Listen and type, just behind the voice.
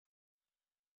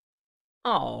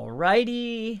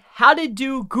Alrighty, how to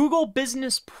do Google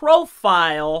Business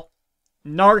Profile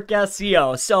NARC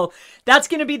SEO. So that's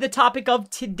going to be the topic of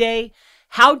today.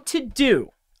 How to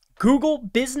do Google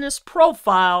Business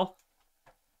Profile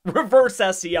reverse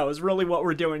SEO is really what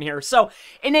we're doing here. So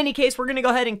in any case, we're going to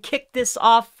go ahead and kick this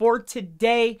off for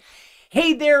today.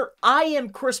 Hey there, I am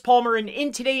Chris Palmer, and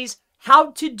in today's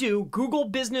How to Do Google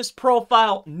Business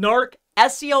Profile NARC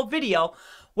SEO video,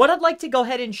 what I'd like to go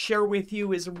ahead and share with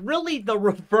you is really the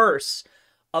reverse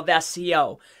of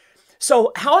SEO.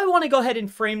 So how I want to go ahead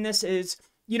and frame this is,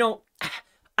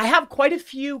 I have quite a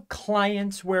few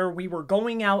clients where we were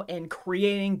going out and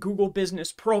creating Google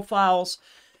Business Profiles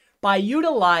by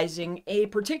utilizing a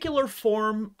particular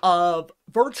form of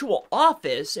virtual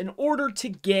office in order to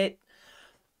get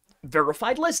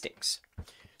verified listings.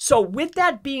 So with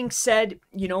that being said,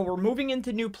 we're moving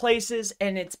into new places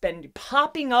and it's been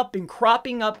popping up and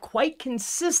cropping up quite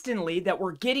consistently that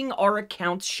we're getting our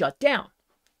accounts shut down,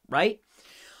 right?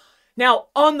 Now,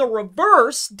 on the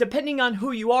reverse, depending on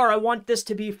who you are, I want this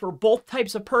to be for both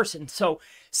types of persons. So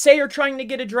say you're trying to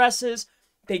get addresses,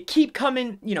 they keep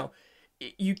coming,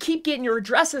 you keep getting your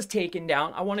addresses taken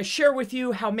down. I want to share with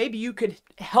you how maybe you could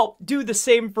help do the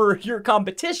same for your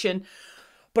competition.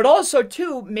 But also,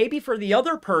 too, maybe for the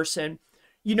other person,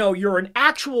 you're an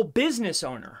actual business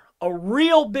owner, a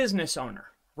real business owner,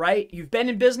 right? You've been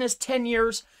in business 10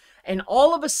 years, and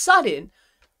all of a sudden,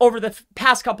 over the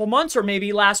past couple months, or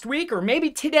maybe last week, or maybe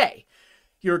today,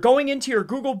 you're going into your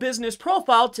Google Business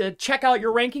Profile to check out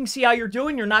your ranking, see how you're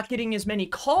doing. You're not getting as many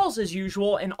calls as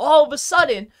usual, and all of a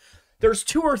sudden, there's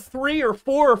 2 or 3 or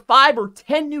 4 or 5 or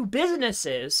 10 new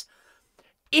businesses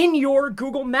in your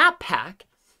Google Map Pack.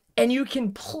 And you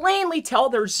can plainly tell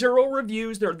there's 0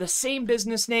 reviews. They're the same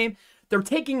business name. They're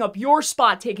taking up your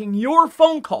spot, taking your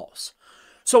phone calls.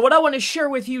 So what I want to share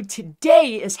with you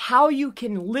today is how you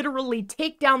can literally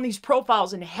take down these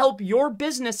profiles and help your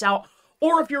business out.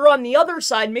 Or if you're on the other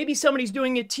side, maybe somebody's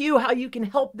doing it to you, how you can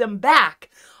help them back.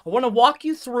 I want to walk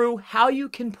you through how you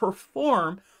can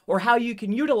perform or how you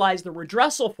can utilize the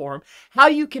redressal form, how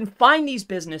you can find these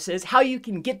businesses, how you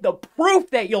can get the proof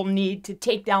that you'll need to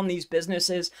take down these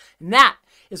businesses. And that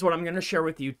is what I'm going to share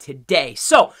with you today.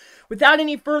 So without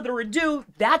any further ado,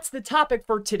 that's the topic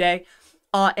for today.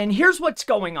 And here's what's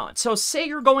going on. So say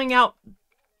you're going out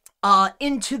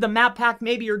into the map pack.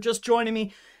 Maybe you're just joining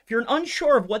me. If you're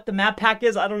unsure of what the map pack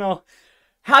is, I don't know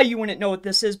how you wouldn't know what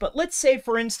this is. But let's say,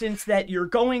 for instance, that you're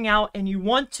going out and you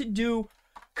want to do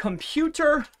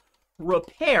computer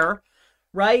repair,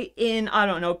 right, in, I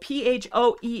don't know,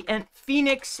 P-H-O-E-N,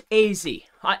 Phoenix, A-Z.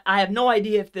 I have no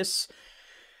idea if this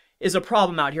is a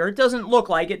problem out here. It doesn't look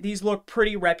like it. These look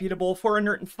pretty reputable.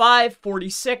 405,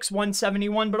 46,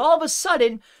 171. But all of a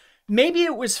sudden, maybe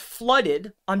it was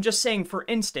flooded. I'm just saying, for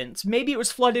instance, maybe it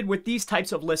was flooded with these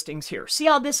types of listings here. See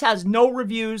how this has no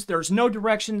reviews? There's no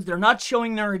directions. They're not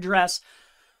showing their address.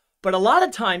 But a lot of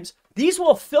times, these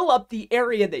will fill up the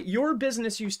area that your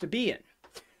business used to be in.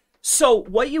 So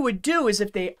what you would do is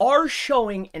if they are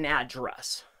showing an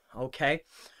address, okay,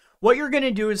 what you're going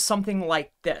to do is something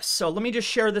like this. So let me just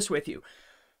share this with you.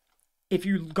 If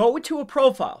you go to a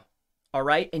profile, all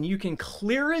right, and you can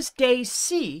clear as day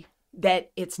see that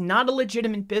it's not a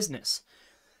legitimate business.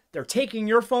 They're taking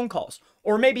your phone calls.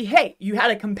 Or maybe, hey, you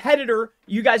had a competitor,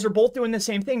 you guys are both doing the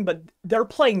same thing, but they're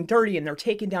playing dirty and they're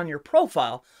taking down your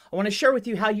profile. I want to share with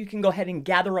you how you can go ahead and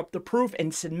gather up the proof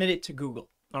and submit it to Google.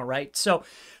 All right. So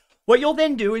what you'll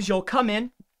then do is you'll come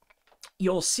in,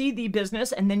 you'll see the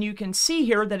business, and then you can see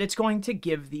here that it's going to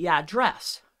give the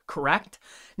address, correct?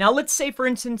 Now, let's say, for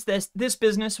instance, this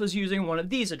business was using one of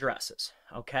these addresses,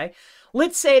 okay?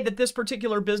 Let's say that this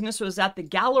particular business was at the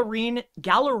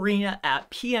Galleria at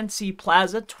PNC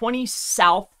Plaza, 20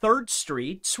 South 3rd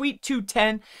Street, Suite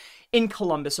 210 in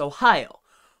Columbus, Ohio.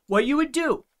 What you would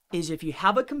do is if you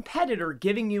have a competitor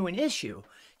giving you an issue,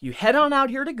 you head on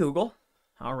out here to Google,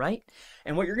 all right?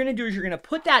 And what you're going to do is you're going to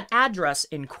put that address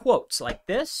in quotes like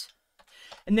this,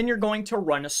 and then you're going to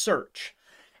run a search.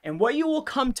 And what you will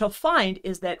come to find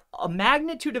is that a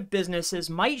magnitude of businesses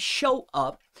might show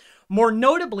up, more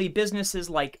notably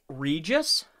businesses like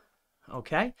Regis,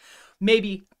 okay?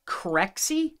 Maybe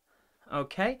Crexy,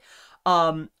 okay?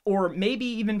 Or maybe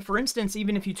even, for instance,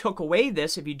 even if you took away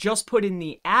this, if you just put in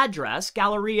the address,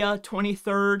 Galleria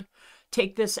 23rd,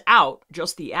 take this out,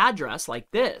 just the address like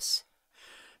this.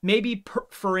 Maybe,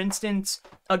 for instance,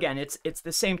 again, it's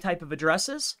the same type of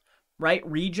addresses, right?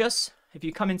 Regis. If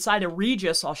you come inside of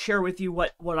Regis, I'll share with you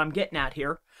what I'm getting at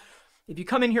here. If you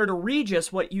come in here to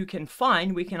Regis, what you can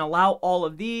find, we can allow all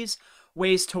of these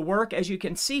ways to work. As you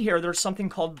can see here, there's something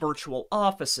called virtual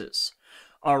offices.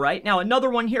 All right, now another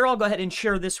one here, I'll go ahead and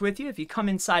share this with you. If you come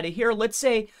inside of here, let's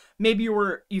say maybe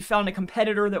you found a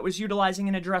competitor that was utilizing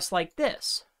an address like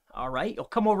this. All right, you'll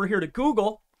come over here to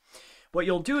Google. What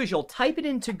you'll do is you'll type it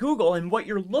into Google, and what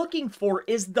you're looking for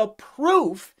is the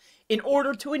proof in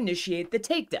order to initiate the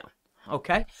takedown.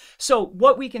 Okay, so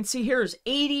what we can see here is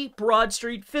 80 Broad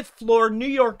Street, 5th floor, New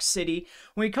York City.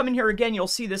 When we come in here again, you'll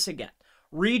see this again.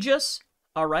 Regis,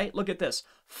 all right, look at this.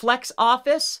 Flex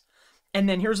Office, and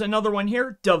then here's another one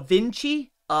here, Da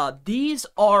Vinci. These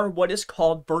are what is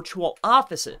called virtual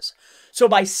offices. So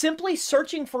by simply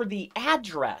searching for the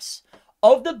address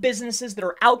of the businesses that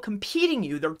are out competing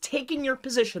you, they're taking your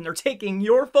position, they're taking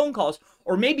your phone calls,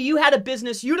 or maybe you had a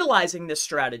business utilizing this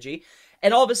strategy,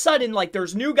 and all of a sudden, like,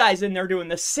 there's new guys in there doing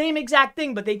the same exact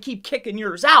thing, but they keep kicking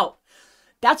yours out.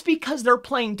 That's because they're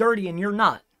playing dirty and you're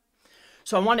not.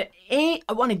 So I want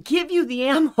to give you the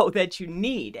ammo that you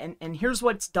need, and here's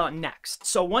what's done next.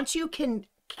 So once you can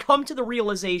come to the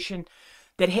realization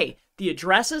that, hey, the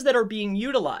addresses that are being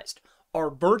utilized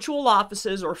are virtual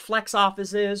offices or flex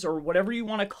offices or whatever you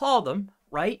want to call them,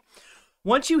 right?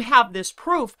 Once you have this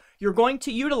proof, you're going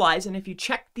to utilize, and if you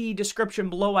check the description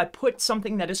below, I put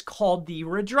something that is called the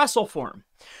redressal form.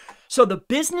 So the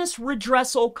business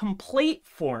redressal complete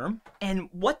form, and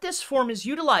what this form is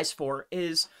utilized for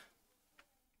is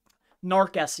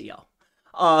NARC SEO.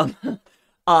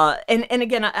 And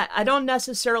again, I don't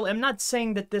necessarily, I'm not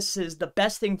saying that this is the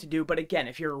best thing to do, but again,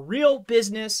 if you're a real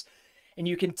business and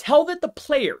you can tell that the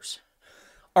players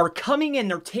are coming in,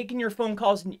 they're taking your phone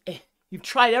calls, and you've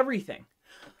tried everything,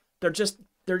 they're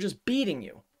just beating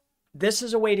you. This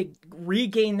is a way to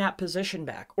regain that position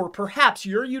back. Or perhaps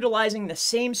you're utilizing the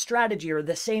same strategy or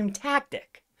the same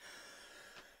tactic,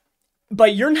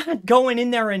 but you're not going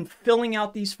in there and filling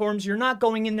out these forms. You're not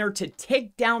going in there to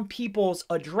take down people's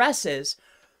addresses.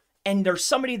 And there's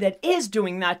somebody that is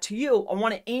doing that to you. I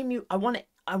want to aim you. I want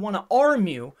to arm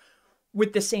you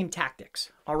with the same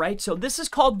tactics. All right. So this is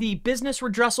called the business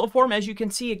redressal form, as you can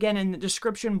see again in the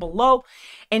description below.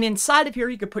 And inside of here,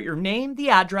 you could put your name, the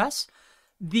address,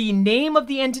 the name of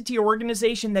the entity or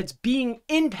organization that's being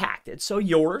impacted. So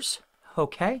yours.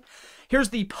 Okay. Here's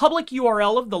the public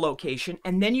URL of the location,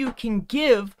 and then you can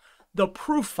give the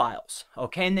proof files,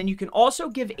 okay? And then you can also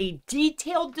give a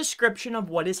detailed description of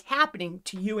what is happening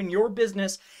to you and your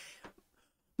business.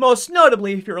 Most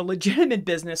notably, if you're a legitimate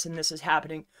business and this is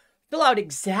happening, fill out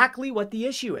exactly what the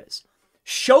issue is.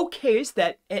 Showcase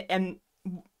that, and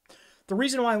the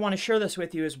reason why I want to share this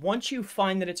with you is once you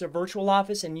find that it's a virtual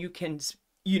office and you can,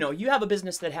 you have a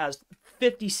business that has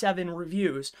 57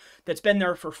 reviews that's been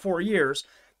there for 4 years,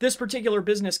 this particular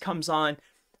business comes on,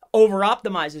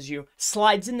 over-optimizes you,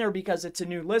 slides in there because it's a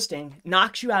new listing,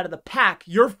 knocks you out of the pack,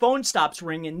 your phone stops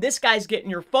ringing, this guy's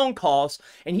getting your phone calls,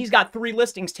 and he's got 3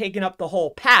 listings taking up the whole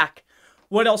pack.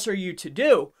 What else are you to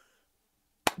do?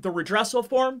 The redressal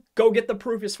form, go get the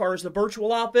proof as far as the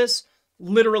virtual office.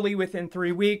 Literally within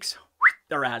 3 weeks,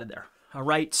 they're out of there. All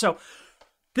right, so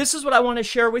this is what I want to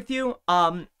share with you.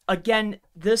 Again,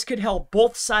 this could help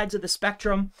both sides of the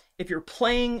spectrum. If you're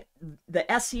playing the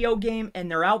SEO game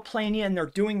and they're outplaying you and they're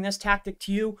doing this tactic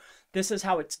to you, this is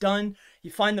how it's done.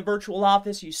 You find the virtual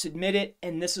office, you submit it,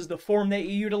 and this is the form that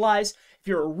you utilize. If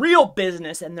you're a real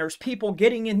business and there's people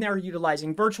getting in there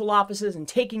utilizing virtual offices and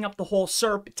taking up the whole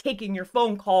SERP, taking your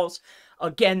phone calls,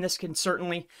 again, this can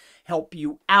certainly help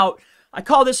you out. I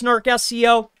call this NARC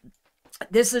SEO.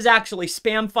 This is actually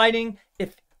spam fighting.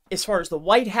 As far as the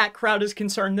white hat crowd is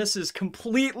concerned, this is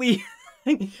completely,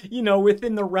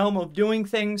 within the realm of doing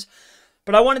things.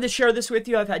 But I wanted to share this with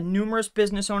you. I've had numerous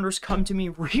business owners come to me,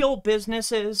 real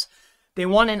businesses. They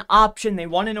want an option. They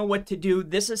want to know what to do.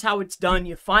 This is how it's done.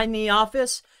 You find the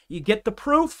office, you get the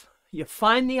proof. You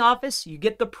find the office, you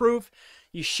get the proof.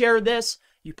 You share this,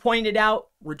 you point it out,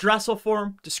 redressal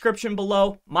form, description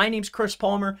below. My name's Chris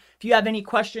Palmer. If you have any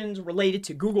questions related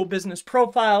to Google Business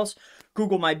Profiles,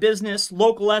 Google My Business,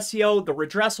 local SEO, the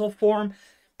redressal form,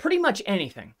 pretty much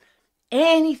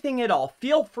anything at all,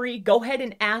 feel free, go ahead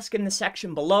and ask in the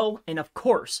section below. And of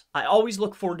course, I always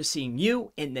look forward to seeing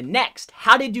you in the next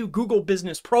How to Do Google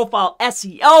Business Profile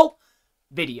SEO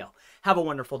video. Have a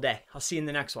wonderful day. I'll see you in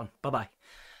the next one. Bye-bye.